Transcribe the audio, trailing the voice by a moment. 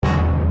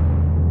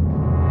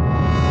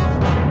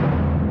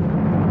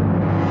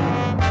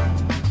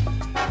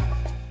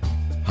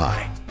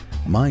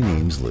My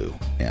name's Lou,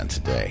 and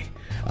today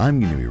I'm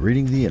going to be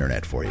reading the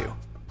internet for you.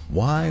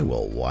 Why?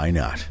 Well, why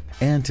not?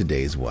 And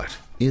today's what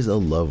is a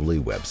lovely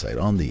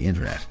website on the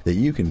internet that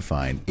you can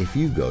find if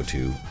you go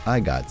to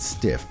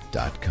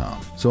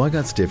igotstiffed.com. So I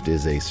Got Stiffed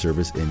is a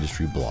service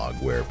industry blog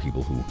where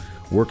people who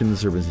work in the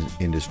service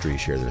industry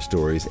share their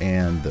stories,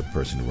 and the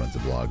person who runs the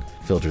blog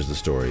filters the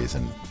stories.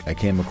 And I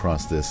came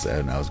across this,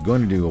 and I was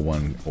going to do a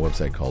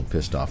website called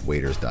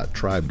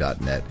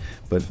pissedoffwaiters.tribe.net,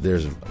 but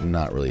there's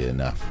not really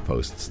enough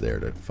posts there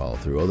to follow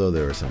through, although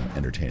there are some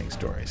entertaining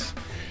stories.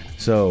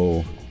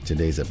 So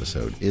today's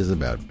episode is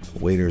about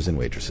waiters and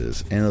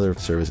waitresses and other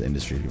service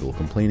industry people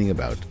complaining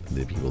about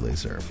the people they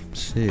serve.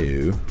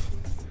 So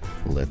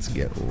let's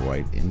get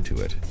right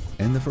into it.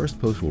 And the first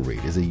post we'll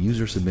read is a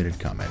user-submitted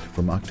comment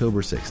from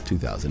October 6,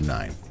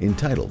 2009,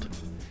 entitled,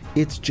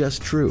 "It's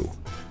Just True.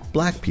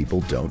 Black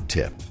People Don't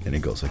Tip." And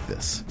it goes like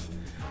this.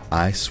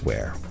 I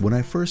swear, when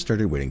I first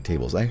started waiting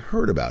tables, I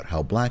heard about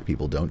how black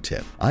people don't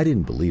tip. I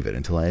didn't believe it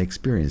until I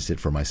experienced it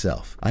for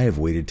myself. I have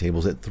waited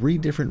tables at 3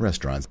 different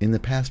restaurants in the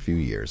past few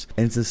years,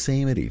 and it's the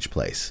same at each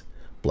place.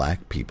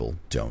 Black people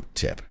don't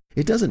tip.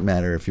 It doesn't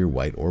matter if you're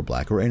white or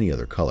black or any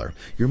other color.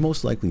 You're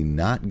most likely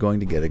not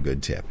going to get a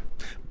good tip.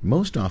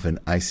 Most often,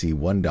 I see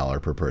 $1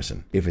 per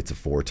person. If it's a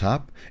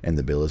 4-top and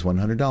the bill is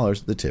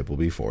 $100, the tip will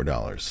be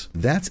 $4.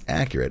 That's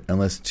accurate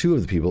unless 2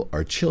 of the people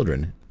are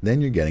children,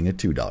 then you're getting a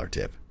 $2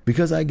 tip.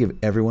 Because I give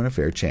everyone a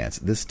fair chance,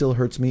 this still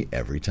hurts me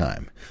every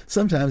time.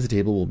 Sometimes the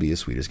table will be as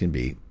sweet as can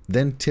be,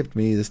 then tipped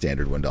me the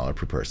standard $1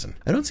 per person.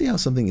 I don't see how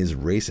something is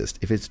racist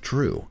if it's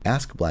true.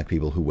 Ask black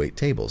people who wait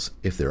tables.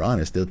 If they're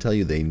honest, they'll tell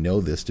you they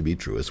know this to be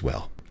true as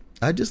well.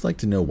 I'd just like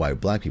to know why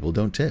black people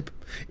don't tip.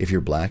 If you're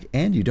black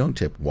and you don't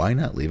tip, why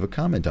not leave a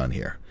comment on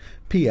here?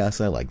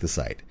 P.S. I like the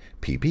site.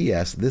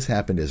 P.P.S. This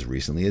happened as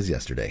recently as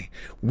yesterday.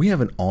 We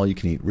have an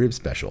all-you-can-eat rib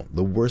special,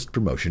 the worst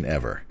promotion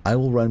ever. I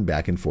will run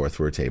back and forth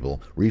for a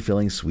table,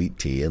 refilling sweet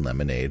tea and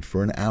lemonade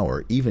for an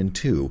hour, even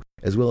 2,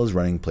 as well as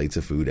running plates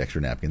of food,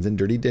 extra napkins, and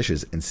dirty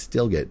dishes, and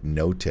still get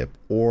no tip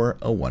or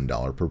a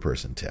 $1 per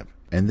person tip.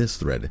 And this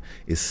thread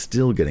is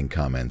still getting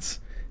comments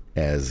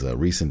as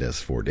recent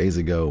as 4 days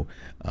ago.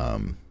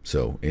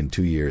 So in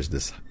 2 years,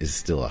 this is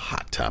still a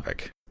hot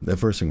topic. The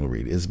first thing we'll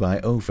read is by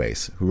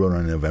O-Face, who wrote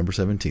on November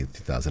 17,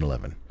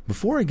 2011.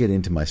 Before I get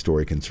into my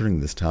story concerning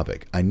this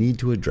topic, I need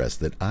to address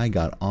that I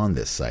got on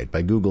this site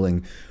by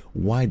Googling,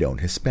 "Why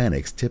don't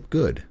Hispanics tip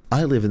good?"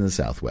 I live in the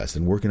Southwest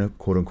and work in a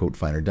quote-unquote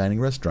finer dining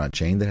restaurant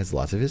chain that has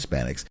lots of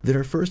Hispanics that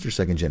are first or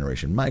second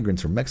generation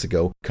migrants from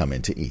Mexico come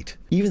in to eat.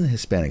 Even the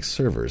Hispanic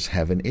servers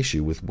have an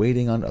issue with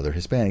waiting on other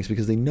Hispanics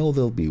because they know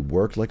they'll be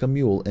worked like a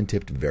mule and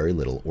tipped very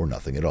little or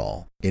nothing at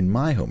all. In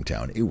my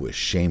hometown, it was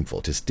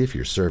shameful to stiff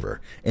your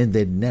server and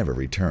they'd never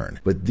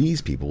return. But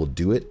these people will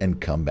do it and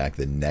come back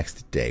the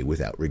next day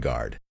without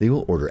regard. They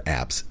will order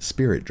apps,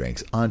 spirit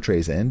drinks,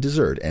 entrees, and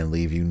dessert and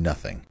leave you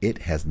nothing. It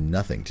has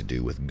nothing to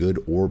do with good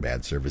or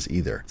bad service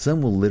either.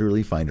 Some will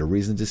literally find a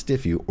reason to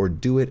stiff you or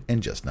do it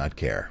and just not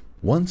care.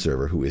 One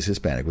server who is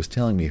Hispanic was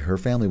telling me her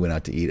family went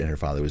out to eat and her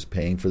father was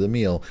paying for the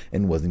meal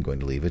and wasn't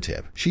going to leave a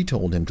tip. She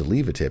told him to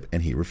leave a tip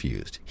and he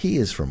refused. He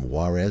is from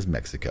Juarez,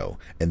 Mexico,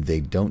 and they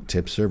don't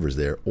tip servers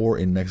there or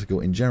in Mexico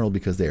in general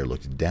because they are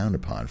looked down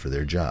upon for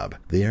their job.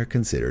 They are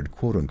considered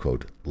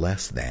quote-unquote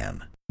less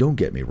than. Don't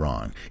get me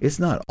wrong, it's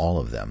not all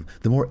of them.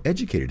 The more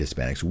educated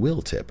Hispanics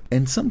will tip,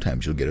 and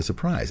sometimes you'll get a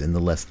surprise, and the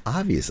less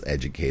obvious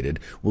educated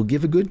will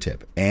give a good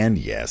tip. And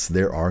yes,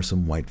 there are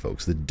some white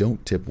folks that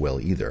don't tip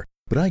well either.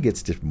 But I get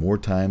stiffed more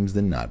times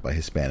than not by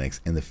Hispanics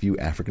in the few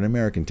African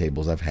American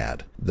tables I've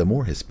had. The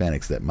more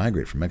Hispanics that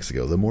migrate from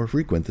Mexico, the more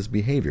frequent this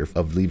behavior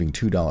of leaving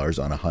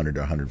 $2 on a $100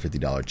 or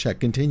 $150 check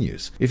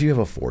continues. If you have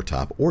a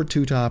 4-top or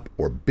 2-top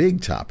or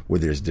big top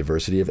where there's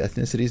diversity of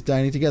ethnicities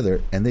dining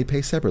together and they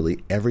pay separately,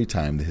 every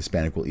time the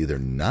Hispanic will either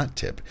not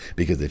tip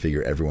because they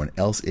figure everyone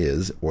else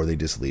is, or they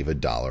just leave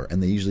 $1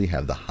 and they usually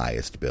have the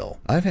highest bill.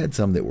 I've had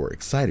some that were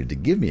excited to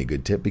give me a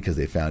good tip because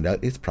they found out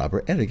it's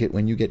proper etiquette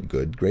when you get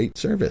good, great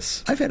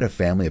service. I've had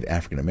a family of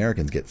African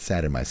Americans get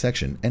sat in my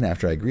section, and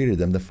after I greeted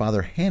them, the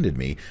father handed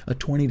me a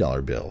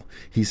 $20 bill.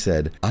 He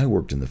said, "I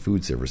worked in the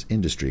food service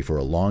industry for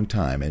a long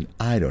time, and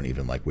I don't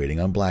even like waiting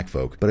on black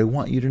folk, but I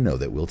want you to know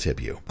that we'll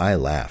tip you." I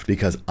laughed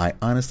because I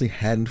honestly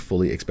hadn't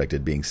fully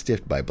expected being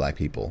stiffed by black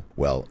people.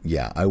 Well,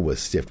 yeah, I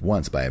was stiffed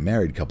once by a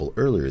married couple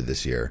earlier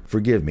this year.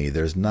 Forgive me,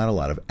 there's not a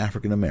lot of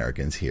African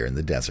Americans here in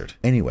the desert.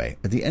 Anyway,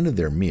 at the end of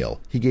their meal,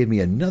 he gave me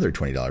another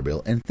 $20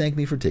 bill and thanked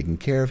me for taking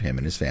care of him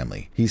and his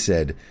family. He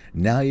said,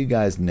 "Now you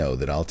guys know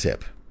that I'll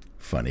tip."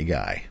 Funny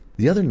guy.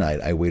 The other night,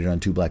 I waited on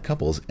 2 black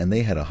couples, and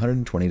they had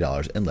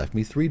 $120 and left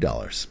me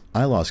 $3.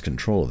 I lost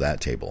control of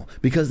that table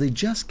because they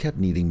just kept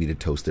needing me to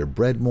toast their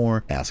bread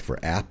more, ask for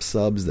app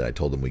subs that I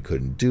told them we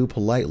couldn't do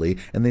politely,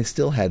 and they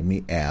still had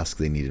me ask.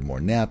 They needed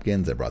more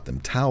napkins. I brought them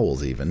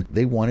towels even.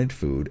 They wanted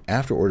food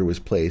after order was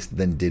placed,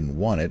 then didn't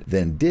want it,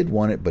 then did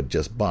want it but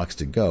just boxed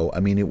to go. I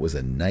mean, it was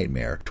a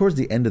nightmare. Towards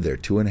the end of their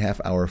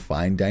 2.5-hour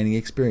fine dining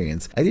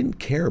experience, I didn't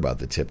care about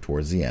the tip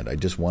towards the end. I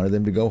just wanted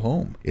them to go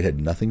home. It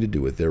had nothing to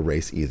do with their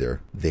race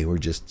either. They were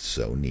just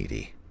so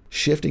needy.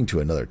 Shifting to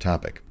another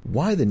topic,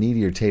 why the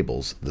needier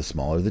tables, the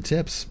smaller the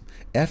tips?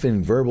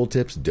 Effing verbal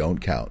tips don't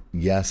count.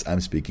 Yes, I'm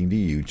speaking to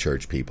you,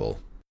 church people.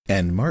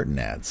 And Martin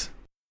adds,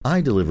 I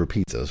deliver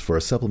pizzas for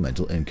a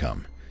supplemental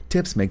income.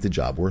 Tips make the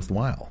job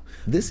worthwhile.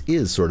 This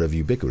is sort of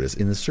ubiquitous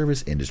in the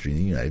service industry in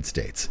the United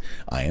States.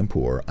 I am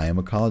poor, I am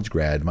a college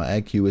grad,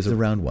 my IQ is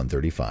around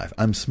 135.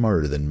 I'm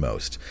smarter than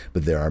most,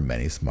 but there are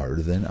many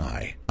smarter than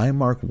I. I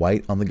mark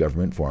white on the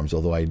government forms,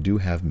 although I do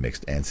have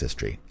mixed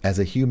ancestry. As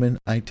a human,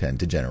 I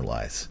tend to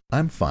generalize.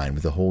 I'm fine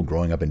with the whole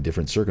growing up in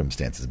different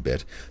circumstances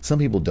bit. Some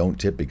people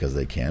don't tip because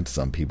they can't.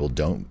 Some people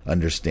don't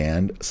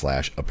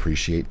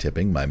understand/appreciate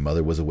tipping. My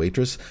mother was a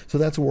waitress, so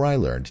that's where I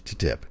learned to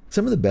tip.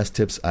 Some of the best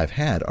tips I've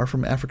had are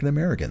from African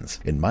Americans.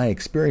 In my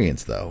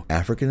experience, though,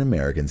 African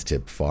Americans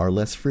tip far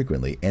less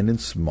frequently and in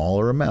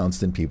smaller amounts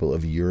than people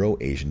of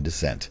Euro-Asian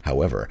descent.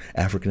 However,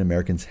 African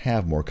Americans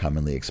have more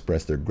commonly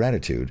expressed their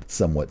gratitude,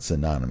 somewhat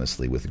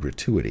synonymously with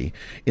gratuity,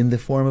 in the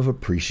form of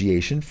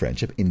appreciation,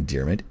 friendship,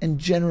 endearment, and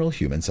general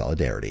human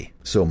solidarity.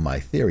 So my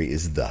theory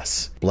is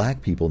thus: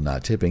 black people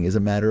not tipping is a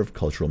matter of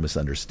cultural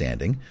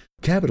misunderstanding.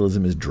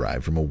 Capitalism is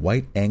derived from a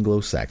white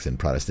Anglo-Saxon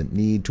Protestant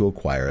need to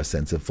acquire a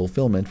sense of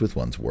fulfillment with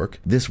one's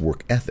work. This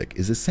work ethic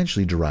is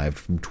essentially derived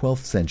from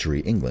 12th century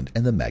England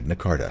and the Magna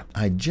Carta.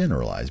 I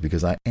generalize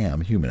because I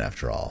am human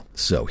after all.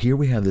 So here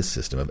we have this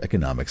system of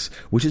economics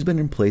which has been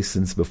in place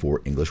since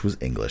before English was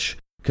English.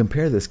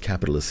 Compare this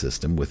capitalist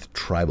system with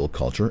tribal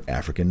culture,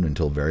 African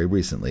until very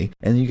recently,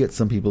 and you get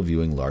some people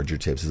viewing larger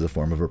tips as a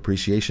form of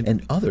appreciation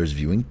and others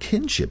viewing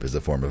kinship as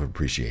a form of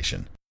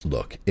appreciation.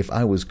 Look, if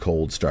I was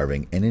cold,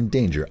 starving, and in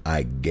danger,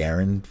 I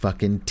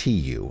guarantee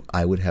you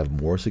I would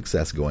have more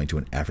success going to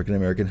an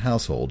African-American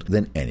household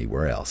than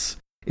anywhere else.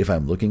 If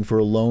I'm looking for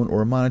a loan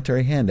or a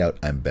monetary handout,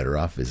 I'm better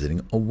off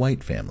visiting a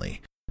white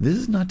family. This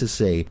is not to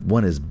say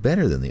one is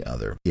better than the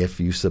other. If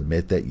you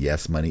submit that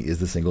yes, money is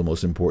the single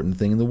most important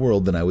thing in the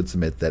world, then I would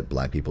submit that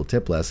black people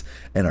tip less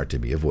and are to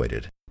be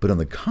avoided. But on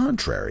the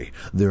contrary,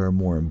 there are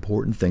more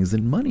important things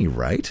than money,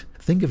 right?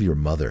 Think of your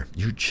mother,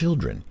 your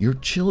children, your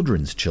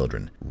children's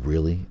children.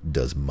 Really,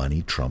 does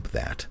money trump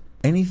that?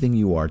 Anything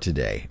you are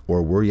today,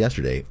 or were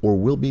yesterday, or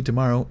will be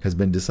tomorrow has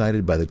been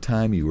decided by the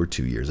time you were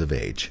 2 years of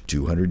age.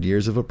 200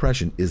 years of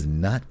oppression is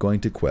not going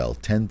to quell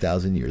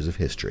 10,000 years of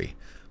history.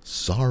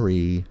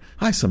 Sorry.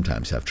 I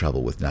sometimes have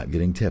trouble with not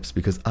getting tips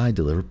because I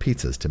deliver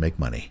pizzas to make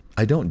money.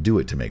 I don't do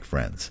it to make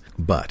friends.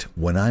 But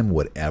when I'm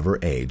whatever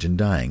age and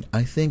dying,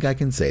 I think I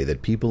can say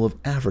that people of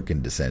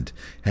African descent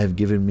have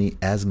given me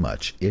as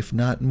much, if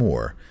not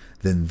more,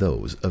 than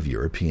those of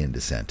European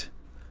descent.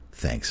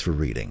 Thanks for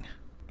reading.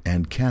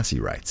 And Cassie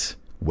writes,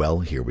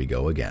 well, here we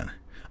go again.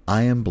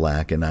 I am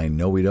black and I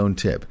know we don't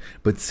tip,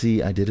 but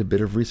see, I did a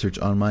bit of research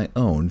on my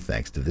own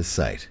thanks to this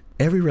site.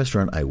 Every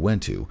restaurant I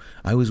went to,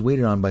 I was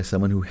waited on by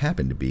someone who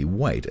happened to be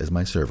white as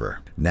my server.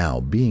 Now,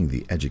 being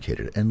the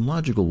educated and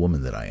logical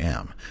woman that I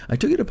am, I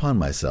took it upon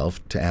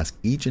myself to ask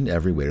each and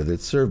every waiter that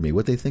served me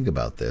what they think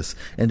about this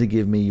and to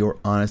give me your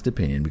honest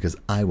opinion because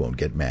I won't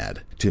get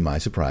mad. To my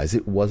surprise,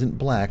 it wasn't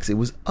blacks, it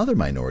was other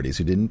minorities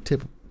who didn't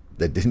tip,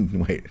 that didn't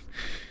wait.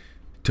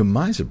 To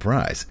my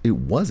surprise, it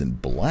wasn't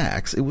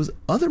blacks, it was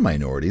other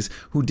minorities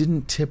who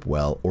didn't tip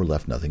well or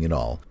left nothing at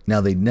all.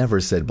 Now, they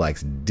never said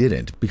blacks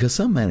didn't, because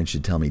some managed to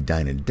tell me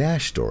dine and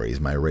dash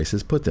stories my race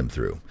has put them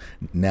through.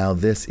 Now,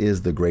 this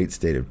is the great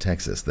state of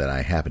Texas that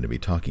I happen to be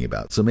talking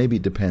about, so maybe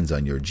it depends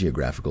on your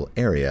geographical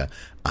area,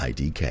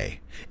 IDK.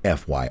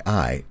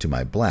 FYI, to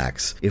my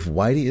blacks, if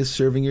Whitey is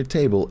serving your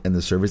table and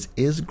the service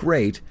is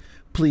great,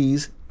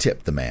 please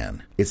tip the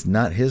man. It's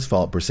not his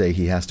fault per se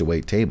he has to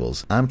wait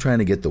tables. I'm trying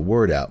to get the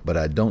word out, but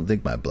I don't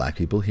think my black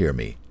people hear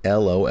me.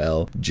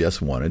 LOL,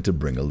 just wanted to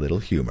bring a little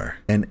humor.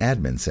 An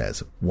admin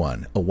says,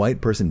 1. A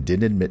white person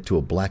didn't admit to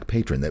a black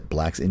patron that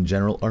blacks in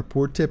general are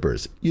poor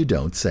tippers. You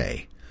don't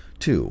say.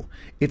 2.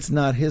 It's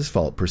not his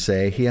fault per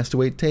se, he has to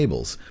wait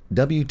tables.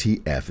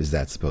 WTF is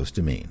that supposed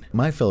to mean?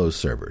 My fellow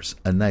servers,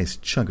 a nice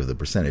chunk of the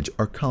percentage,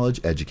 are college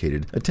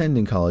educated,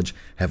 attending college,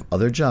 have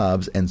other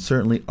jobs, and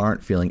certainly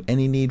aren't feeling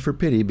any need for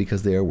pity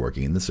because they are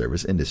working in the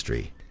service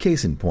industry.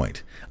 Case in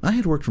point, I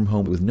had worked from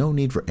home with no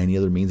need for any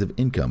other means of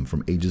income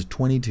from ages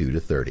 22 to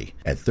 30.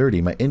 At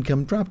 30, my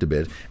income dropped a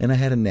bit, and I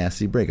had a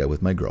nasty breakup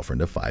with my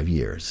girlfriend of 5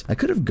 years. I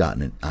could have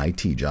gotten an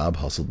IT job,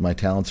 hustled my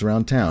talents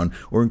around town,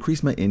 or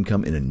increased my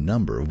income in a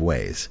number of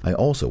ways. I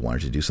also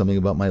wanted to do something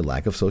about my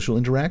lack of social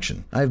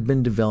interaction. I've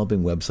been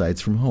developing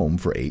websites from home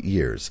for 8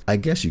 years. I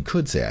guess you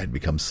could say I had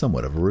become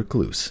somewhat of a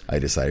recluse. I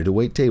decided to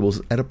wait tables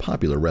at a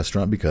popular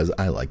restaurant because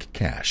I like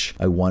cash.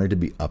 I wanted to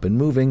be up and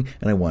moving,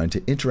 and I wanted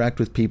to interact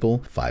with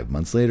people. 5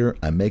 months later,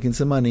 I'm making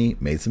some money,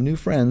 made some new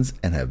friends,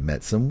 and have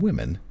met some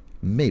women,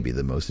 maybe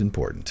the most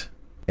important.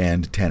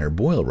 And Tanner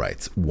Boyle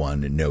writes,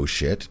 1, no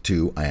shit.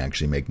 2, I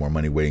actually make more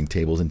money waiting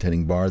tables and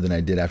tending bar than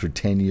I did after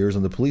 10 years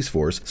on the police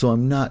force, so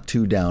I'm not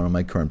too down on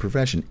my current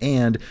profession.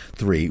 And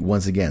 3,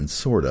 once again,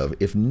 sort of,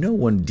 if no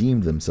one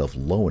deemed themselves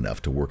low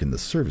enough to work in the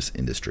service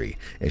industry,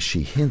 as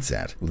she hints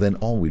at, then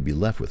all we'd be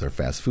left with are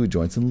fast food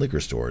joints and liquor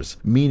stores,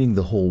 meaning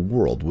the whole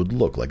world would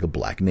look like a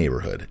black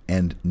neighborhood,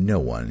 and no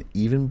one,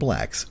 even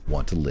blacks,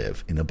 want to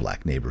live in a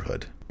black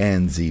neighborhood.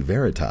 And Z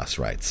Veritas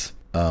writes,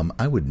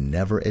 I would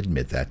never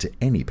admit that to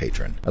any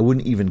patron. I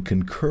wouldn't even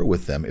concur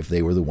with them if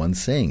they were the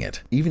ones saying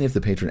it. Even if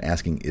the patron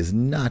asking is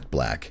not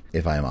black.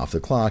 If I am off the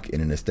clock in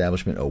an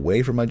establishment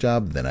away from my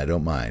job, then I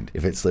don't mind.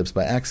 If it slips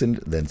by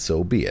accident, then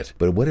so be it.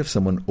 But what if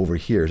someone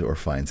overhears or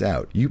finds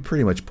out? You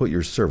pretty much put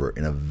your server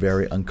in a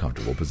very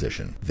uncomfortable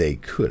position. They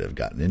could have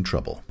gotten in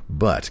trouble.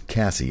 But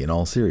Cassie, in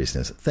all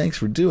seriousness, thanks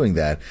for doing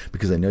that,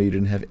 because I know you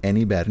didn't have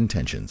any bad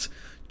intentions.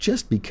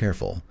 Just be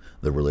careful.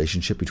 The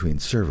relationship between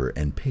server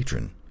and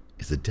patron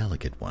is a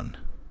delicate one.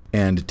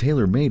 And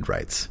Taylor Maid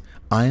writes,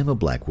 I am a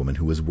black woman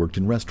who has worked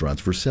in restaurants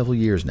for several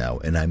years now,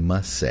 and I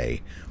must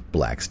say,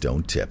 blacks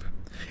don't tip.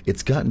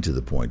 It's gotten to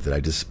the point that I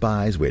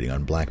despise waiting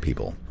on black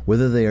people.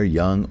 Whether they are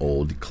young,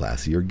 old,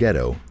 classy, or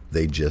ghetto,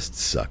 they just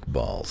suck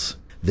balls.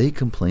 They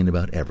complain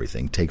about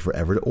everything, take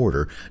forever to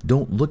order,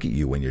 don't look at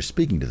you when you're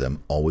speaking to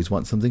them, always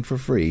want something for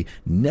free,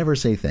 never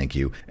say thank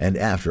you, and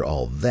after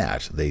all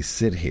that, they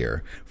sit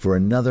here for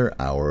another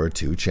hour or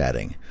two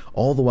chatting.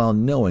 All the while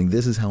knowing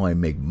this is how I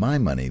make my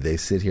money, they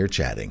sit here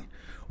chatting.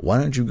 Why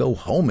don't you go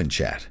home and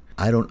chat?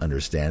 I don't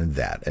understand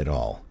that at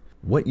all.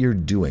 What you're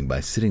doing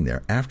by sitting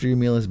there after your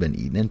meal has been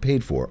eaten and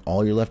paid for,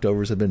 all your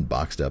leftovers have been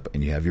boxed up,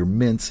 and you have your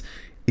mints,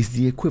 is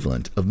the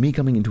equivalent of me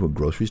coming into a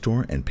grocery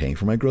store and paying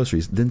for my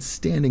groceries, then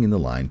standing in the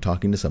line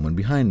talking to someone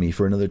behind me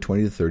for another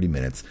 20 to 30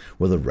 minutes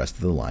while the rest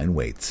of the line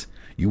waits.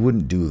 You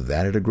wouldn't do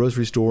that at a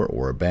grocery store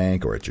or a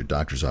bank or at your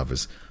doctor's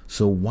office,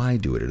 so why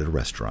do it at a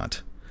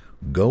restaurant?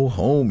 Go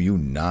home, you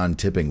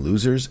non-tipping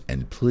losers,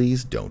 and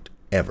please don't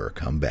ever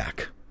come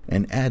back.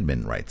 And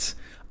Admin writes,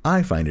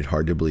 I find it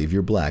hard to believe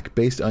you're black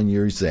based on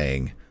your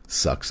saying,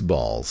 sucks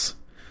balls.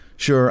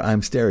 Sure,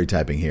 I'm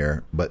stereotyping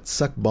here, but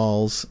suck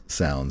balls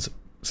sounds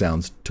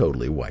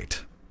totally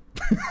white.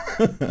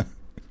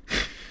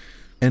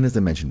 And as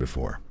I mentioned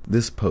before,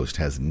 this post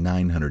has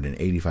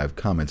 985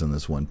 comments on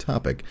this one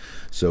topic,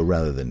 so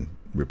rather than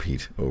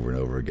repeat over and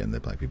over again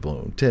that black people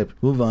don't tip,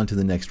 move on to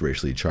the next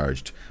racially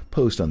charged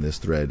post on this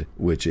thread,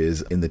 which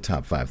is in the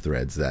top 5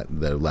 threads, that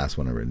the last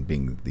one I read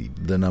being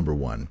the number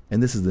 1.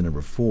 And this is the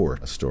number 4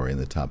 story in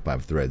the top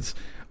 5 threads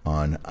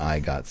on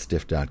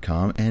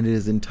igotstiff.com, and it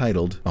is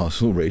entitled,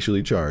 also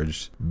racially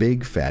charged,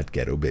 Big Fat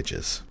Ghetto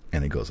Bitches.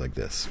 And it goes like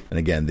this. And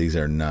again, these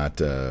do not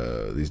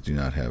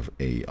have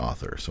a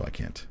author, so I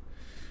can't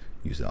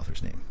use the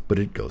author's name. But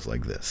it goes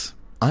like this.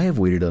 I have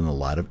waited on a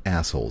lot of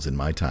assholes in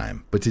my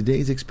time, but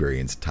today's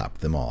experience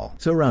topped them all.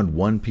 So around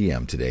 1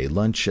 p.m. today,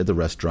 lunch at the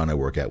restaurant I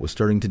work at was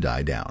starting to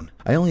die down.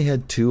 I only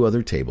had 2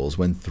 other tables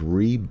when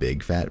 3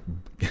 big fat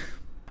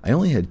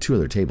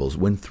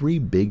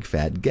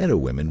ghetto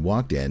women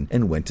walked in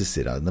and went to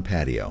sit on the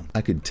patio.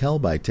 I could tell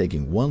by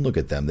taking one look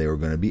at them they were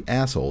going to be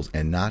assholes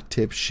and not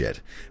tip shit,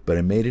 but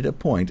I made it a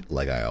point,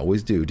 like I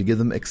always do, to give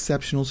them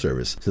exceptional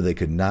service so they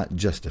could not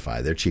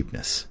justify their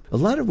cheapness. A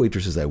lot of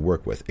waitresses I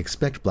work with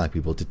expect black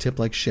people to tip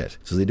like shit,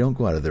 so they don't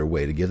go out of their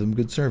way to give them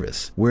good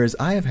service. Whereas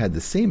I have had the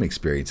same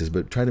experiences,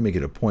 but try to make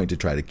it a point to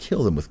try to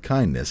kill them with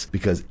kindness,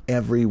 because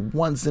every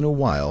once in a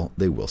while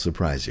they will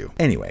surprise you.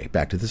 Anyway,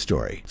 back to the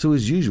story. So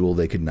as usual,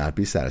 they could not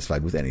be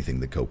satisfied with anything.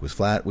 The Coke was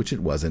flat, which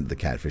it wasn't. The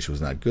catfish was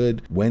not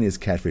good. When is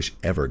catfish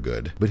ever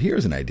good? But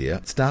here's an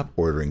idea. Stop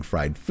ordering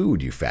fried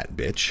food, you fat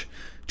bitch.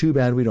 Too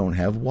bad we don't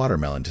have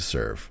watermelon to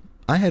serve.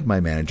 I had my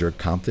manager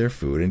comp their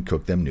food and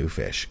cook them new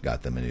fish,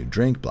 got them a new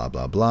drink, blah,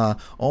 blah, blah,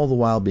 all the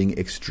while being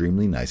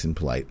extremely nice and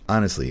polite.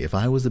 Honestly, if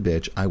I was a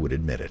bitch, I would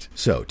admit it.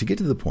 So, to get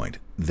to the point,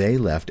 they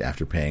left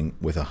after paying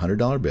with a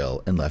 $100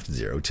 bill and left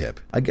 0 tip.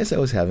 I guess I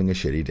was having a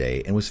shitty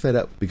day and was fed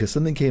up because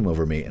something came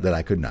over me that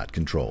I could not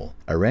control.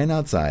 I ran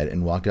outside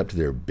and walked up to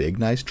their big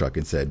nice truck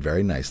and said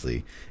very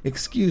nicely,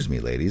 "Excuse me,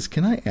 ladies,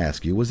 can I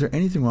ask you, was there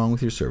anything wrong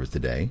with your service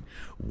today?"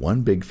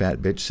 One big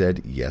fat bitch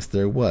said, "Yes,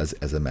 there was,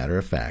 as a matter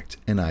of fact."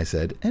 And I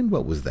said, "And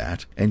what was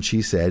that?" And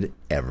she said,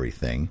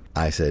 "Everything."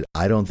 I said,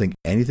 "I don't think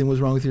anything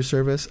was wrong with your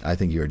service. I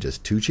think you are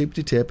just too cheap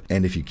to tip,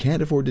 and if you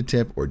can't afford to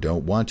tip or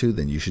don't want to,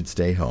 then you should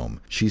stay home."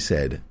 She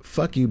said,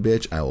 "Fuck you,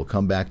 bitch. I will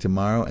come back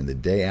tomorrow and the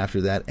day after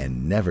that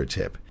and never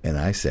tip." And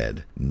I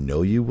said,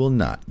 "No, you will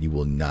not. You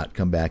will not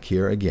come back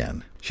here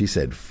again." She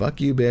said, "Fuck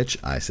you, bitch."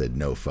 I said,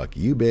 "No, fuck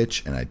you,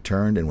 bitch." And I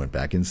turned and went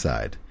back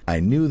inside. I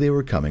knew they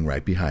were coming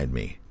right behind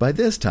me. By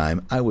this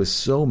time, I was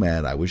so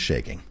mad I was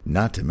shaking.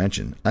 Not to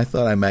mention, I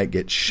thought I might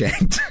get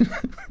shanked.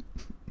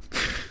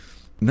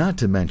 Not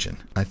to mention,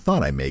 I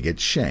thought I may get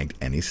shanked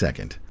any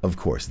second. Of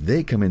course,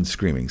 they come in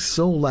screaming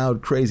so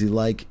loud, crazy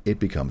like, it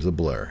becomes a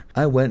blur.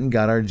 I went and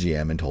got our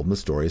GM and told him the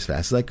story as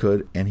fast as I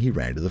could, and he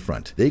ran to the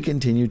front. They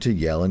continued to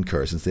yell and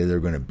curse and say they were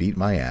going to beat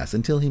my ass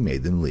until he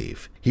made them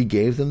leave. He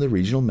gave them the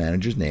regional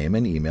manager's name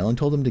and email and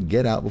told them to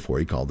get out before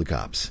he called the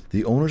cops.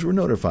 The owners were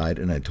notified,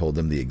 and I told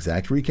them the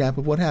exact recap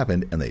of what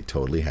happened, and they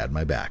totally had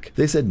my back.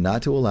 They said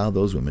not to allow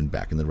those women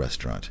back in the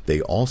restaurant.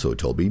 They also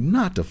told me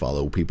not to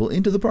follow people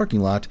into the parking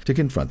lot to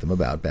confront them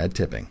about bad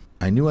tipping.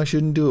 I knew I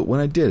shouldn't do it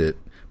when I did it,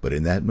 but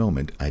in that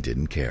moment, I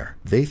didn't care.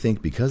 They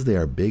think because they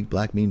are big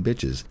black mean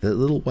bitches that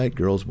little white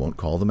girls won't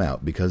call them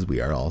out because we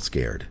are all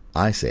scared.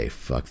 I say,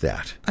 fuck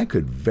that. I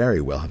could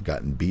very well have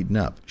gotten beaten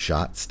up,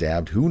 shot,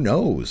 stabbed, who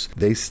knows?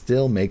 They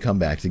still may come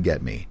back to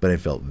get me, but I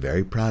felt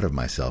very proud of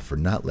myself for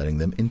not letting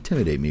them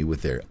intimidate me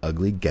with their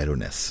ugly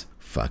ghetto-ness.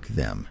 Fuck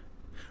them.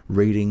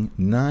 Rating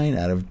 9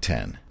 out of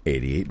 10,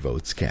 88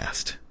 votes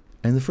cast.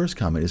 And the first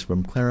comment is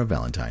from Clara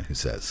Valentine, who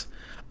says,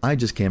 I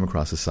just came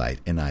across a site,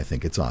 and I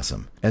think it's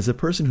awesome. As a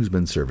person who's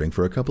been serving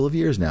for a couple of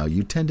years now,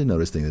 you tend to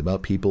notice things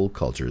about people,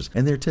 cultures,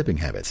 and their tipping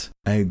habits.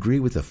 I agree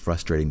with the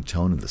frustrating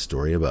tone of the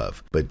story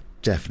above, but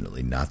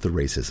definitely not the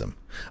racism.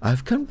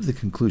 I've come to the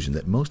conclusion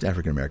that most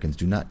African Americans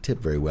do not tip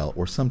very well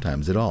or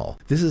sometimes at all.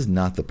 This is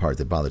not the part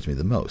that bothers me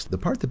the most. The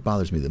part that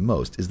bothers me the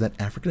most is that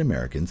African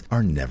Americans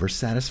are never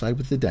satisfied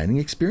with the dining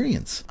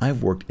experience.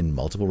 I've worked in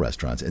multiple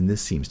restaurants and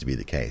this seems to be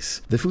the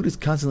case. The food is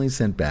constantly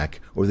sent back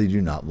or they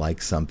do not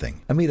like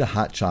something. I made a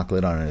hot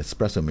chocolate on an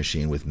espresso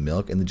machine with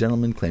milk and the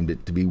gentleman claimed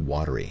it to be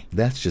watery.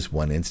 That's just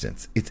one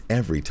instance. It's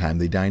every time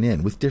they dine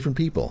in with different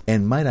people.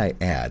 And might I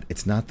add,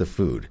 it's not the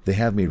food. They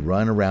have me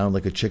run around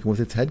like a chicken with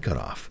its head cut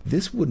off.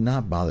 This would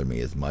not bother me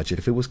as much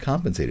if it was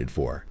compensated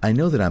for. I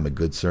know that I'm a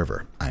good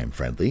server. I am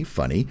friendly,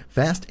 funny,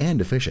 fast,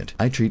 and efficient.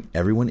 I treat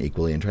everyone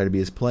equally and try to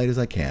be as polite as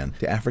I can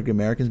to African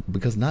Americans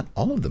because not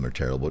all of them are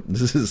terrible.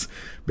 This is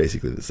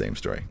basically the same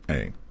story.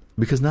 Anyway.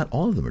 Because not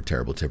all of them are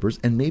terrible tippers,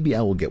 and maybe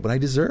I will get what I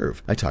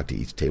deserve. I talk to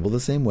each table the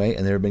same way,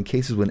 and there have been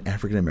cases when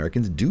African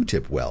Americans do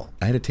tip well.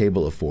 I had a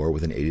table of 4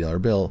 with an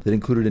 $80 bill that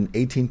included an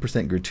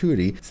 18%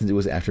 gratuity since it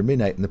was after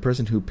midnight, and the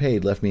person who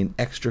paid left me an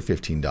extra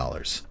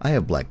 $15. I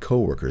have black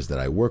coworkers that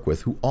I work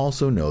with who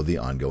also know the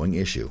ongoing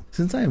issue.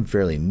 Since I am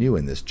fairly new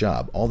in this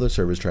job, all the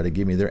servers try to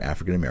give me their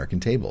African American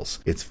tables.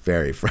 It's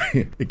very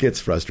it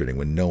gets frustrating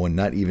when no one,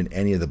 not even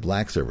any of the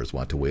black servers,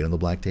 want to wait on the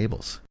black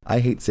tables. I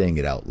hate saying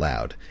it out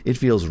loud. It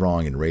feels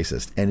wrong and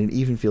racist, and it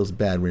even feels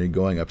bad when you're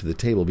going up to the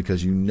table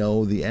because you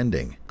know the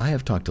ending. I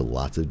have talked to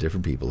lots of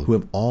different people who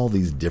have all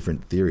these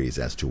different theories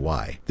as to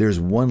why.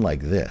 There's one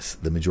like this.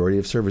 The majority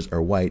of servers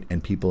are white,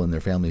 and people in their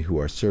family who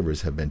are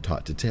servers have been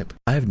taught to tip.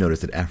 I have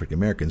noticed that African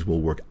Americans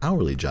will work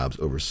hourly jobs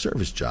over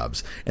service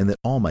jobs, and that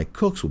all my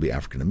cooks will be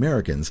African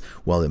Americans,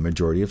 while the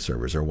majority of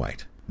servers are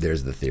white.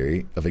 There's the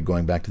theory of it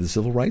going back to the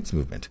civil rights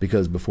movement,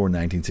 because before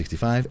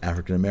 1965,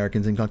 African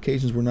Americans and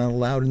Caucasians were not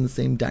allowed in the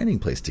same dining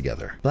place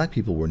together. Black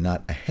people were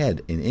not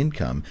ahead in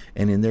income,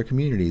 and in their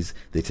communities,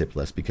 they tipped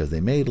less because they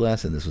made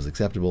less, and this was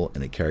acceptable,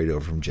 and it carried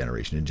over from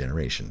generation to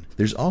generation.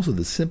 There's also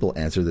the simple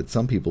answer that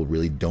some people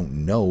really don't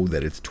know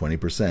that it's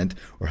 20%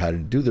 or how to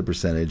do the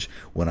percentage.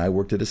 When I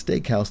worked at a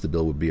steakhouse, the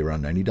bill would be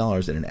around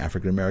 $90, and an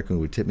African American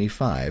would tip me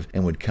 $5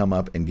 and would come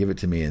up and give it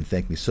to me and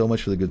thank me so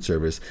much for the good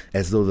service,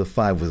 as though the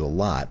 $5 was a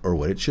lot or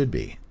what it should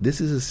be.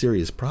 This is a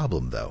serious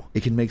problem, though.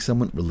 It can make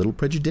someone a little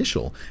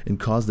prejudicial and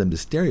cause them to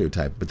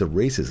stereotype, but the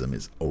racism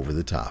is over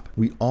the top.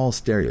 We all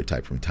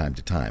stereotype from time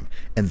to time,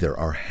 and there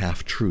are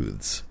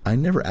half-truths. I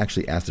never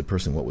actually asked a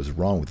person what was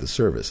wrong with the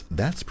service.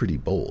 That's pretty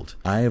bold.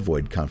 I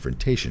avoid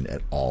confrontation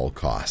at all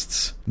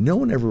costs. No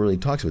one ever really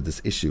talks about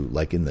this issue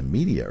like in the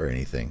media or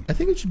anything. I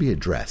think it should be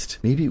addressed.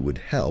 Maybe it would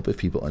help if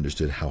people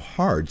understood how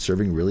hard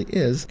serving really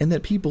is and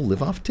that people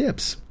live off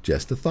tips.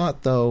 Just a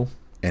thought, though.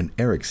 And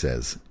Eric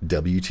says,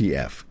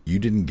 WTF, you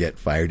didn't get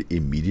fired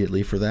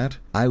immediately for that?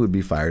 I would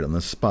be fired on the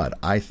spot,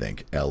 I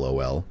think,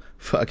 LOL.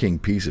 Fucking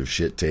piece of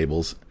shit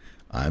tables.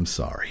 I'm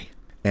sorry.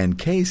 And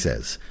Kay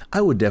says, I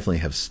would definitely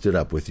have stood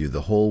up with you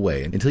the whole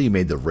way until you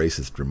made the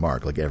racist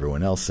remark like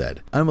everyone else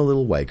said. I'm a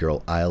little white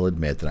girl. I'll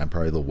admit that I'm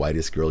probably the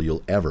whitest girl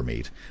you'll ever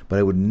meet, but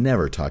I would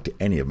never talk to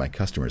any of my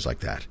customers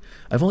like that.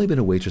 I've only been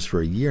a waitress for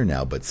a year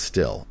now, but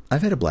still.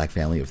 I've had a black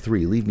family of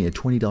 3 leave me a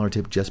 $20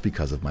 tip just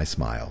because of my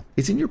smile.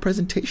 It's in your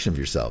presentation of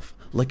yourself,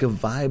 like a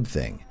vibe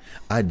thing.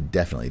 I'd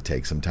definitely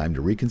take some time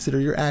to reconsider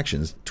your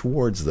actions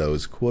towards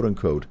those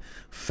quote-unquote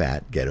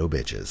fat ghetto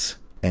bitches.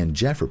 And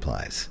Jeff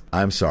replies,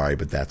 I'm sorry,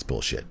 but that's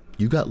bullshit.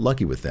 You got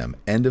lucky with them.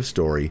 End of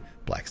story.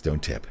 Blacks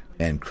don't tip.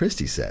 And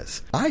Christy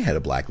says, I had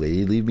a black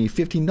lady leave me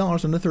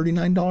 $15 on a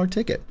 $39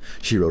 ticket.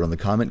 She wrote on the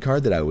comment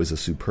card that I was a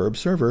superb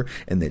server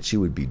and that she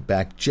would be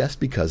back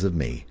just because of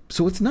me.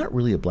 So it's not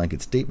really a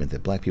blanket statement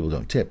that black people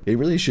don't tip. It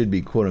really should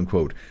be, quote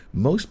unquote,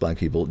 most black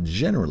people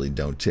generally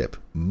don't tip.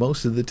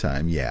 Most of the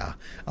time, yeah.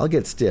 I'll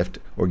get stiffed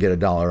or get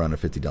 $1 on a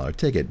 $50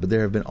 ticket, but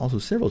there have been also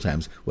several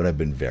times when I've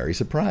been very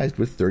surprised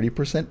with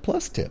 30%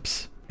 plus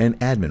tips. And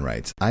admin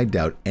writes, I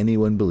doubt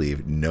anyone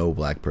believed no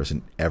black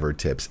person ever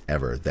tips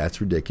ever.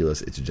 That's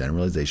ridiculous. It's a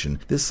generalization.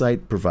 This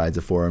site provides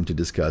a forum to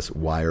discuss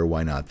why or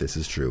why not this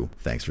is true.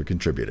 Thanks for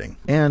contributing.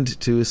 And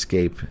to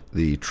escape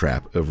the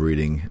trap of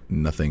reading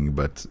nothing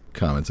but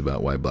comments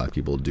about why black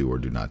people do or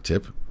do not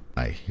tip,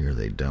 I hear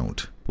they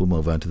don't. We'll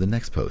move on to the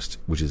next post,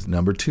 which is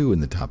number 2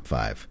 in the top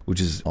 5, which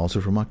is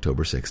also from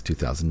October 6,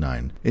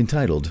 2009,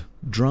 entitled,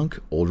 Drunk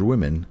Older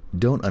Women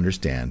Don't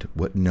Understand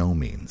What No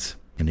Means.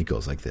 And it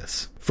goes like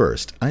this.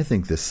 First, I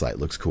think this site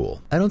looks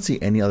cool. I don't see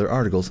any other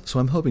articles, so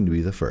I'm hoping to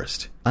be the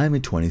first. I'm a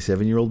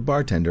 27-year-old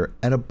bartender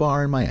at a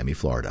bar in Miami,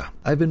 Florida.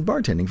 I've been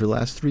bartending for the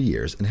last 3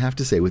 years and have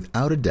to say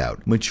without a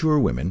doubt, mature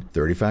women,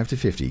 35 to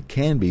 50,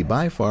 can be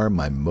by far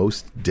my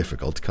most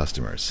difficult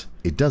customers.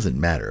 It doesn't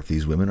matter if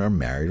these women are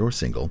married or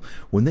single.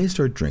 When they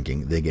start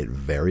drinking, they get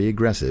very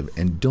aggressive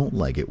and don't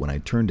like it when I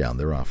turn down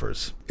their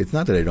offers. It's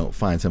not that I don't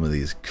find some of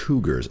these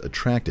cougars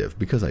attractive,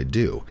 because I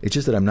do. It's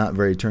just that I'm not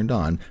very turned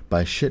on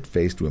by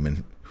shit-faced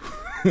women.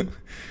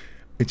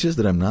 It's just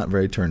that I'm not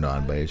very turned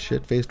on by a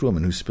shit-faced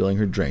woman who's spilling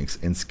her drinks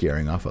and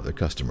scaring off other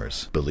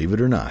customers. Believe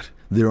it or not,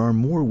 there are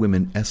more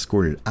women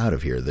escorted out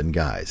of here than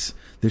guys.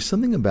 There's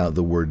something about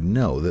the word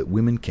no that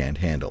women can't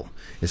handle,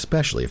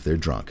 especially if they're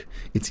drunk.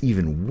 It's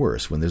even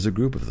worse when there's a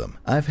group of them.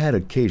 I've had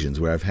occasions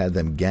where I've had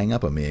them gang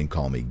up on me and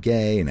call me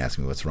gay and ask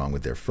me what's wrong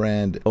with their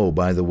friend. Oh,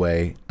 by the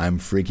way, I'm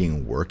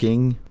freaking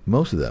working.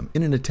 Most of them,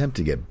 in an attempt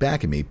to get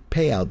back at me,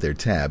 pay out their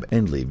tab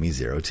and leave me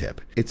 0 tip.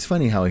 It's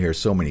funny how I hear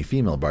so many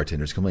female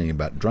bartenders complaining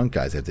about drunk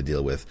guys they have to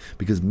deal with,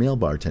 because male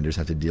bartenders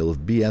have to deal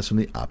with BS from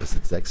the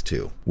opposite sex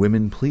too.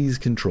 Women, please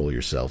control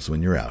yourselves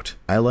when you're out.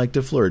 I like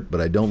to flirt,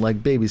 but I don't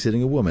like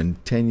babysitting a woman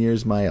 10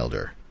 years my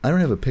elder. I don't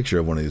have a picture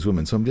of one of these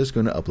women, so I'm just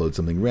going to upload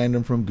something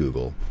random from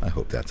Google. I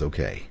hope that's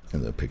okay.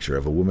 And a picture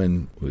of a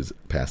woman who's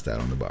passed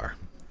out on the bar.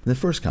 And the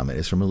first comment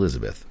is from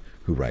Elizabeth,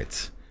 who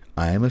writes,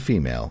 I am a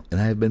female,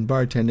 and I have been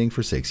bartending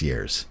for 6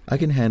 years. I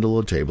can handle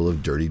a table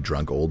of dirty,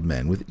 drunk old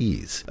men with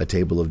ease. A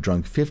table of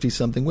drunk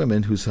 50-something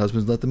women whose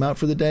husbands let them out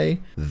for the day?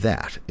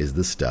 That is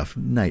the stuff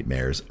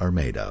nightmares are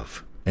made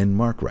of. And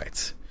Mark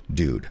writes,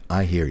 Dude,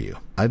 I hear you.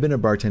 I've been a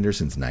bartender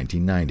since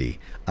 1990.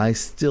 I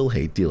still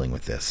hate dealing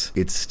with this.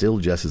 It's still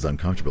just as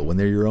uncomfortable when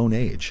they're your own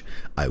age.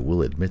 I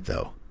will admit,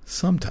 though,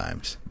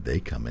 sometimes they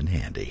come in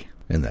handy.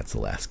 And that's the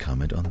last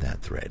comment on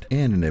that thread.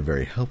 And in a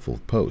very helpful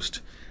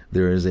post,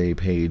 there is a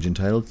page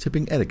entitled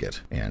Tipping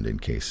Etiquette. And in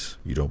case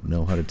you don't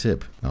know how to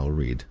tip, I'll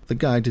read The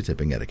Guide to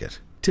Tipping Etiquette.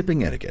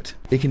 Tipping etiquette.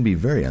 It can be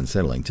very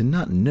unsettling to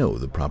not know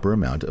the proper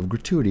amount of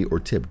gratuity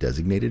or tip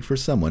designated for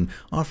someone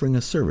offering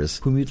a service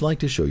whom you'd like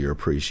to show your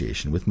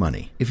appreciation with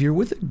money. If you're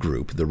with a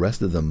group, the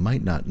rest of them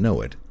might not know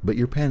it, but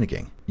you're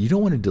panicking. You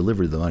don't want to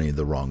deliver the money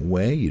the wrong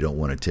way, you don't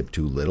want to tip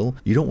too little,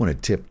 you don't want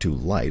to tip too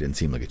light and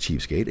seem like a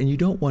cheapskate, and you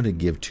don't want to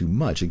give too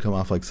much and come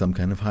off like some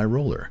kind of high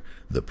roller.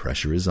 The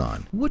pressure is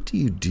on. What do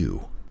you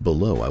do?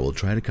 Below, I will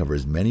try to cover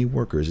as many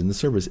workers in the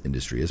service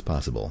industry as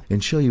possible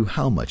and show you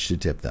how much to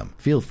tip them.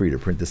 Feel free to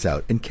print this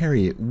out and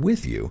carry it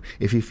with you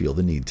if you feel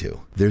the need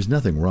to. There's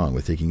nothing wrong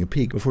with taking a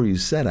peek before you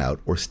set out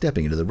or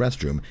stepping into the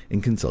restroom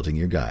and consulting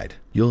your guide.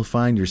 You'll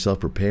find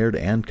yourself prepared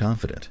and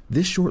confident.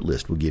 This short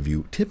list will give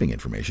you tipping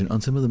information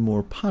on some of the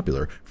more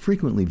popular,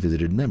 frequently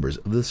visited members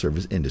of the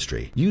service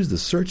industry. Use the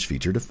search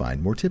feature to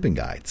find more tipping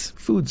guides.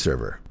 Food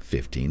server,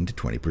 15 to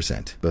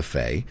 20%.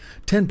 Buffet,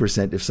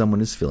 10% if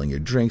someone is filling your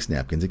drinks,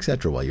 napkins,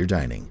 etc. while you're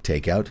dining.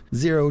 Takeout,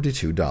 $0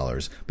 to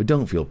 $2, but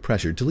don't feel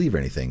pressured to leave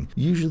anything.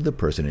 Usually the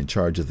person in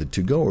charge of the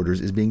to-go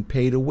orders is being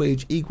paid a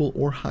wage equal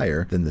or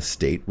higher than the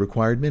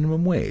state-required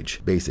minimum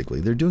wage. Basically,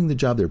 they're doing the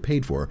job they're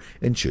paid for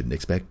and shouldn't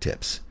expect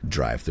tips.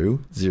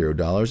 Drive-through,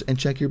 $0, and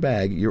check your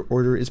bag. Your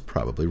order is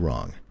probably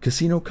wrong.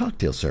 Casino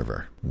cocktail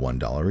server,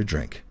 $1 a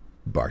drink.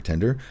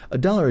 Bartender,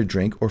 $1 a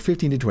drink or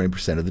 15 to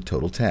 20% of the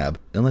total tab,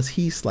 unless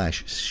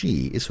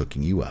he/she is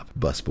hooking you up.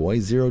 Busboy,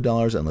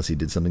 $0 unless he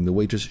did something the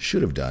waitress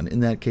should have done.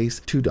 In that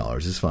case,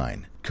 $2 is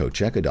fine. Coat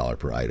check, $1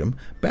 per item.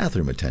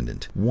 Bathroom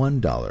attendant,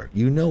 $1.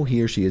 You know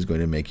he or she is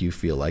going to make you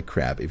feel like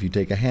crap if you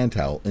take a hand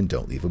towel and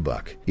don't leave a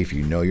buck. If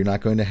you know you're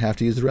not going to have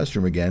to use the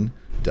restroom again,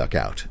 duck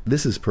out.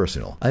 This is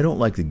personal. I don't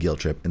like the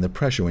guilt trip and the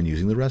pressure when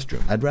using the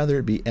restroom. I'd rather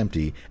it be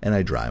empty and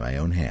I dry my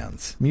own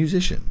hands.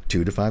 Musician,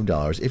 $2 to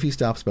 $5 if he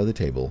stops by the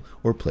table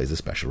or plays a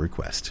special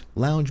request.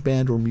 Lounge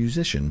band or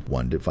musician,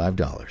 $1 to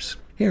 $5.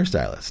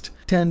 Hairstylist,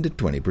 10 to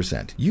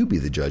 20%. You be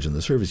the judge on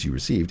the service you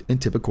received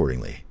and tip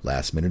accordingly.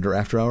 Last minute or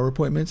after hour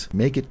appointments,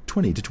 make it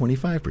 20 to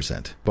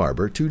 25%.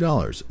 Barber,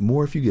 $2.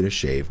 More if you get a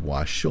shave,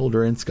 wash,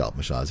 shoulder, and scalp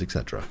massage,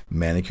 etc.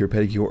 Manicure,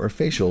 pedicure, or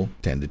facial,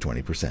 10 to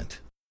 20%.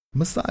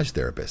 Massage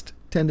therapist,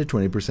 10 to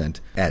 20%.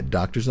 At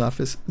doctor's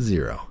office,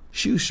 $0.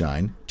 Shoe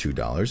shine,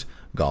 $2.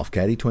 Golf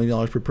caddy,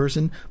 $20 per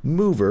person.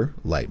 Mover,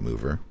 light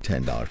mover,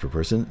 $10 per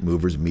person.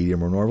 Movers,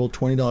 medium or normal,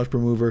 $20 per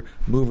mover.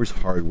 Movers,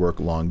 hard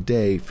work, long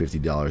day,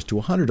 $50 to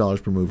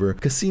 $100 per mover.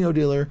 Casino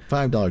dealer,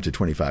 $5 to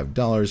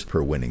 $25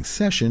 per winning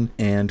session.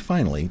 And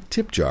finally,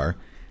 tip jar,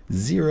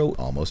 $0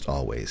 almost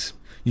always.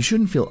 You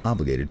shouldn't feel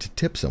obligated to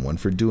tip someone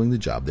for doing the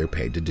job they're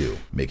paid to do.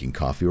 Making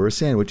coffee or a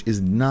sandwich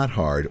is not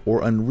hard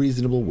or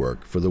unreasonable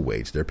work for the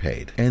wage they're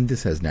paid. And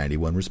this has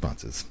 91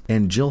 responses.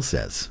 And Jill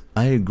says,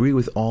 I agree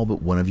with all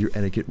but one of your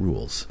etiquette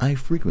rules. I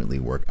frequently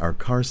work our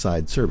car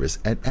side service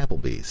at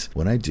Applebee's.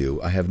 When I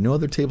do, I have no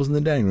other tables in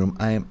the dining room.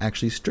 I am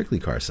actually strictly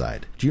car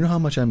side. Do you know how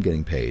much I'm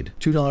getting paid?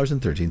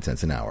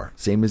 $2.13 an hour,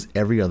 same as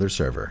every other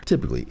server.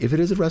 Typically, if it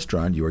is a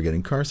restaurant you are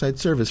getting car side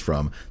service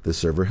from, the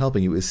server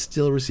helping you is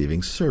still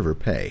receiving server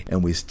pay,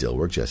 and we still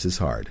work just as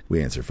hard.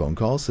 We answer phone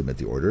calls, submit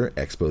the order,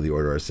 expo the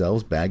order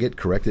ourselves, bag it,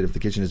 correct it if the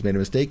kitchen has made a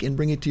mistake, and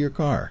bring it to your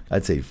car.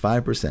 I'd say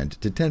 5%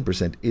 to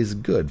 10% is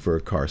good for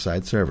a car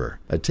side server.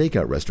 A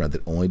takeout restaurant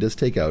that only does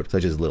takeout,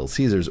 such as Little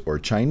Caesars or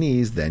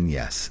Chinese, then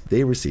yes,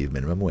 they receive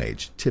minimum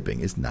wage. Tipping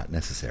is not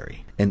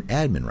necessary. And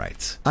admin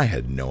writes, I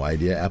had no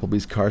idea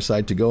Applebee's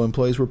Carside To-Go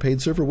employees were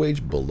paid server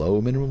wage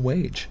below minimum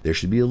wage. There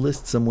should be a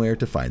list somewhere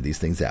to find these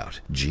things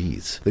out.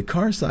 Geez, the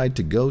Carside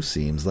To-Go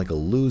seems like a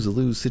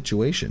lose-lose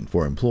situation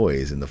for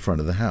employees in the front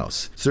of the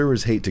house.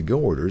 Servers hate to-go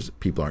orders,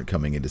 people aren't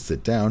coming in to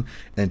sit down,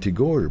 and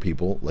to-go order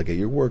people, like at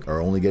your work,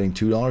 are only getting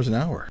 $2 an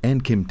hour.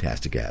 And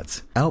Kimtastic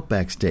adds,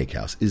 Outback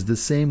Steakhouse is the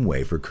same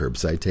way for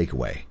curbside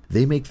takeaway.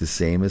 They make the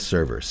same as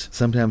servers,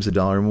 sometimes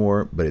 $1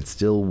 more, but it's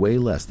still way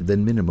less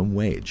than minimum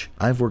wage.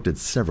 I've worked at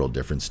several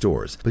different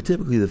stores, but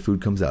typically the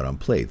food comes out on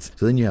plates,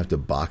 so then you have to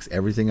box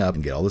everything up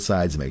and get all the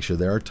sides and make sure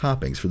there are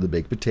toppings for the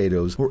baked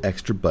potatoes or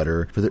extra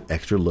butter for their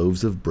extra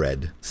loaves of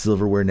bread,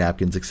 silverware,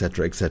 napkins,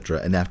 etc.,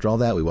 etc. And after all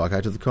that, we walk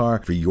out to the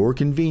car for your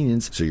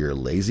convenience so your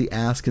lazy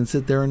ass can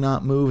sit there and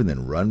not move and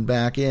then run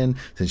back in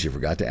since you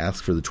forgot to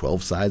ask for the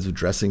 12 sides of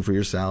dressing for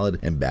your salad,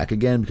 and back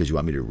again because you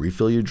want me to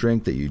refill your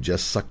drink that you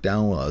just sucked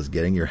down while I was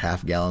getting your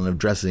half gallon of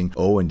dressing.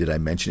 Oh, and did I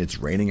mention it's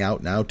raining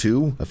out now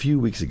too? A few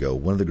weeks ago,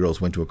 one of the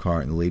girls went to a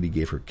car and the lady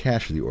gave her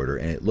cash for the order,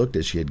 and it looked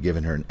as she had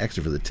given her an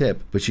extra for the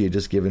tip, but she had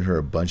just given her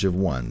a bunch of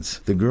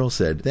ones. The girl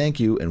said thank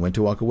you and went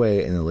to walk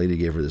away, and the lady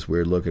gave her this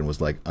weird look and was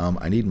like,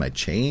 I need my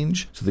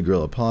change. So the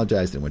girl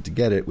apologized and went to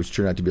get it, which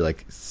turned out to be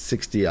like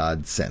 60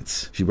 odd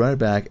cents. She brought it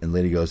back and the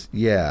lady goes,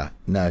 yeah,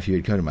 now if you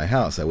had come to my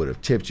house I would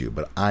have tipped you,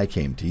 but I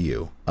came to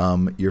you.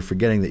 You're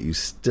forgetting that you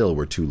still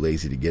were too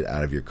lazy to get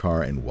out of your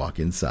car and walk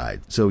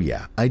inside. So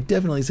yeah, I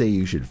definitely say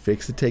you should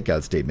fix the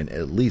takeout statement,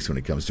 at least when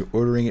it comes to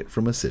ordering it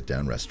from a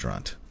sit-down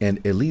restaurant.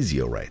 And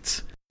Elisio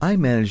writes, I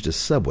managed a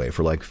Subway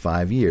for like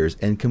 5 years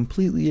and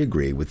completely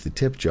agree with the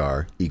tip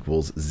jar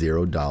equals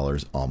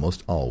 $0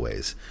 almost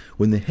always.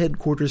 When the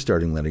headquarters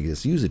started letting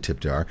us use a tip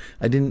jar,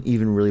 I didn't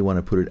even really want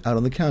to put it out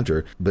on the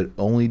counter, but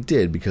only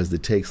did because the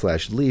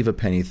take/leave a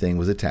penny thing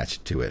was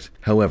attached to it.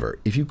 However,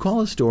 if you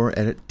call a store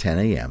at 10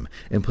 a.m.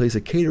 and place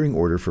a catering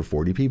order for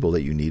 40 people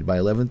that you need by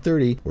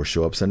 11:30, or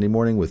show up Sunday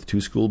morning with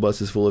 2 school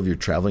buses full of your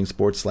traveling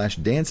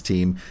sports/dance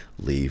team,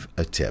 leave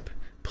a tip.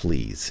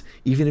 Please.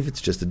 Even if it's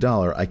just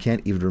 $1, I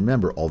can't even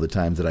remember all the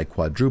times that I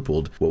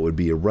quadrupled what would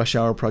be a rush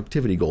hour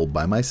productivity goal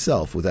by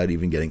myself without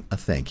even getting a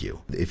thank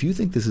you. If you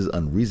think this is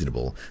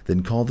unreasonable,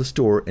 then call the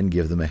store and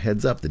give them a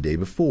heads up the day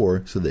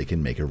before so they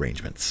can make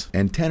arrangements.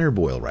 And Tanner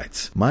Boyle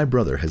writes, my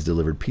brother has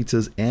delivered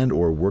pizzas and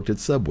or worked at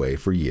Subway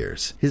for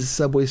years. His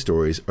Subway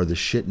stories are the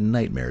shit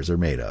nightmares are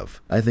made of.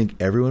 I think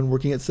everyone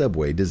working at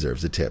Subway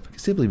deserves a tip,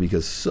 simply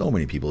because so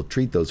many people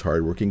treat those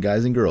hardworking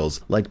guys and girls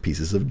like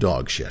pieces of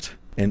dog shit.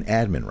 And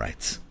admin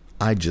writes,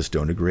 I just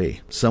don't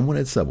agree. Someone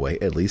at Subway,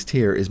 at least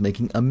here, is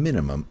making a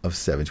minimum of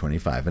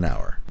 $7.25 an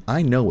hour.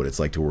 I know what it's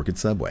like to work at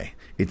Subway.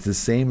 It's the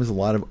same as a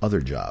lot of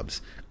other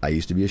jobs. I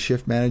used to be a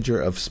shift manager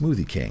of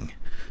Smoothie King.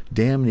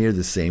 Damn near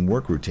the same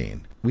work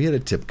routine. We had a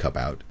tip cup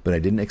out, but I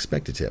didn't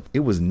expect a tip.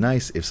 It was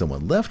nice if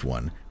someone left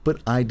one, but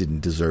I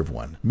didn't deserve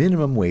one.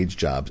 Minimum wage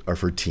jobs are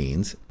for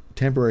teens,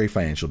 temporary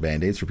financial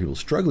band-aids for people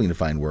struggling to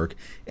find work,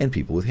 and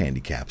people with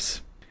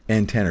handicaps.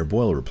 And Tanner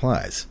Boyle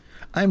replies,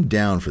 I'm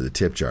down for the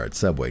tip jar at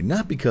Subway,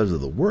 not because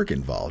of the work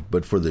involved,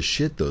 but for the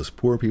shit those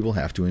poor people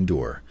have to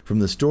endure. From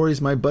the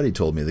stories my buddy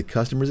told me, the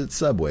customers at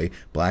Subway,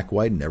 black,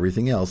 white, and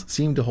everything else,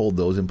 seem to hold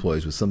those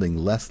employees with something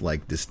less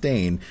like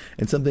disdain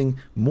and something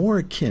more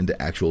akin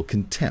to actual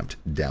contempt,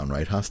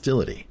 downright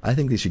hostility. I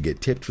think they should get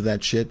tipped for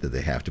that shit that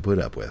they have to put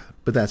up with.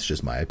 But that's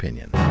just my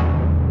opinion.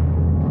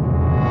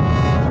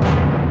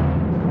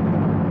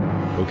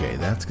 Okay,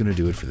 that's going to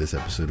do it for this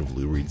episode of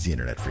Lou Reads the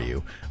Internet for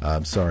you.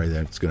 I'm sorry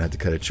that it's going to have to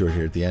cut it short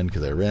here at the end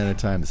because I ran out of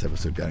time. This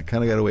episode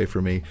kind of got away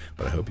from me,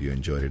 but I hope you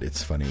enjoyed it.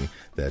 It's funny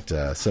that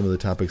some of the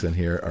topics on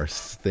here are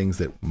things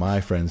that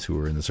my friends who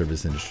were in the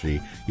service industry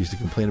used to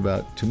complain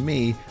about to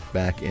me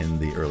back in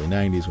the early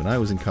 90s when I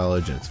was in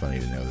college, and it's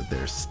funny to know that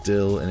there's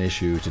still an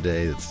issue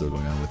today that's still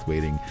going on with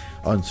waiting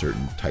on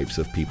certain types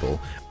of people.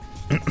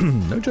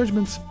 No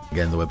judgments.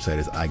 Again, the website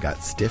is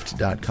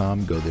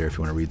igotstiffed.com. Go there if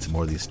you want to read some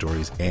more of these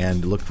stories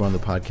and look for on the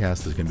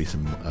podcast. There's going to be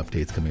some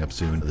updates coming up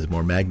soon. There's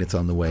more magnets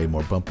on the way,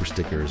 more bumper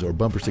stickers or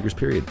bumper stickers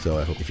period. So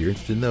I hope if you're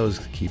interested in those,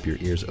 keep your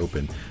ears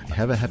open.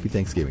 Have a happy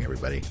Thanksgiving,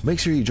 everybody. Make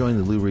sure you join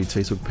the Lou Reads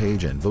Facebook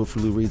page and vote for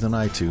Lou Reads on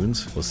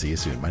iTunes. We'll see you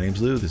soon. My name's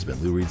Lou. This has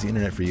been Lou Reads the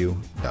Internet for you.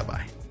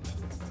 Bye-bye.